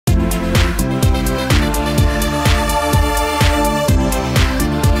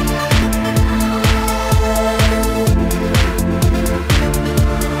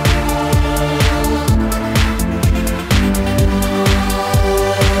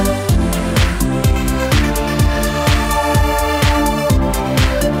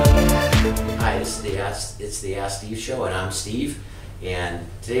I'm Steve, and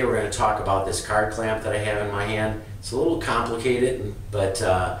today we're going to talk about this card clamp that I have in my hand. It's a little complicated, but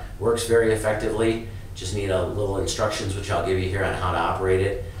works very effectively. Just need a little instructions, which I'll give you here on how to operate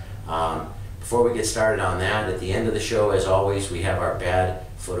it. Before we get started on that, at the end of the show, as always, we have our bad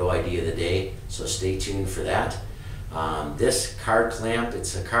photo ID of the day, so stay tuned for that. This card clamp,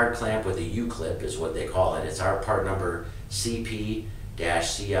 it's a card clamp with a U-clip is what they call it. It's our part number CP-CI-K,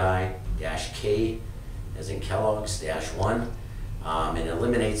 as in Kellogg's, -1. It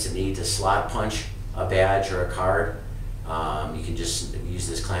eliminates the need to slot punch a badge or a card. You can just use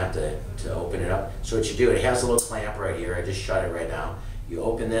this clamp to open it up. So what you do, it has a little clamp right here. I just shut it right now. You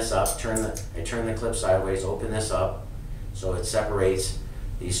open this up, I turn the clip sideways, open this up so it separates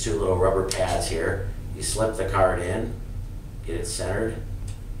these two little rubber pads here. You slip the card in, get it centered,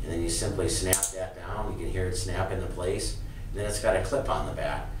 and then you simply snap that down. You can hear it snap into place. And then it's got a clip on the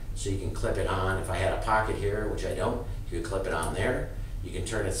back, so you can clip it on. If I had a pocket here, which I don't, you could clip it on there. You can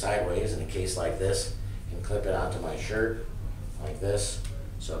turn it sideways in a case like this and clip it onto my shirt like this.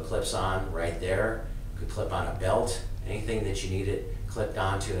 So it clips on right there. You could clip on a belt, anything that you need it clipped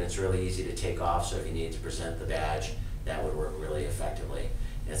onto, and it's really easy to take off. So if you need to present the badge, that would work really effectively.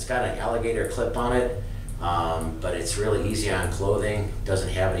 It's got an alligator clip on it, but it's really easy on clothing. It doesn't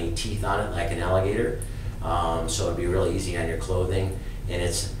have any teeth on it like an alligator, so it'd be really easy on your clothing. And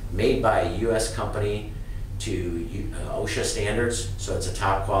it's made by a U.S. company to OSHA standards, so it's a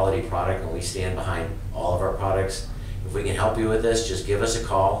top quality product, and we stand behind all of our products. If we can help you with this, just give us a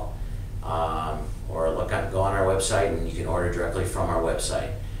call, or go on our website, and you can order directly from our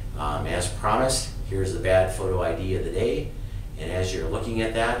website. As promised, here's the bad photo ID of the day. And as you're looking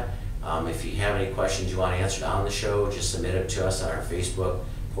at that, if you have any questions you want answered on the show, just submit it to us on our Facebook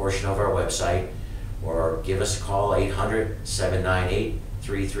portion of our website, or give us a call,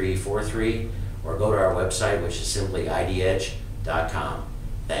 800-798-3343, or go to our website, which is simply idedge.com.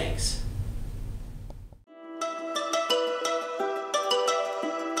 Thanks.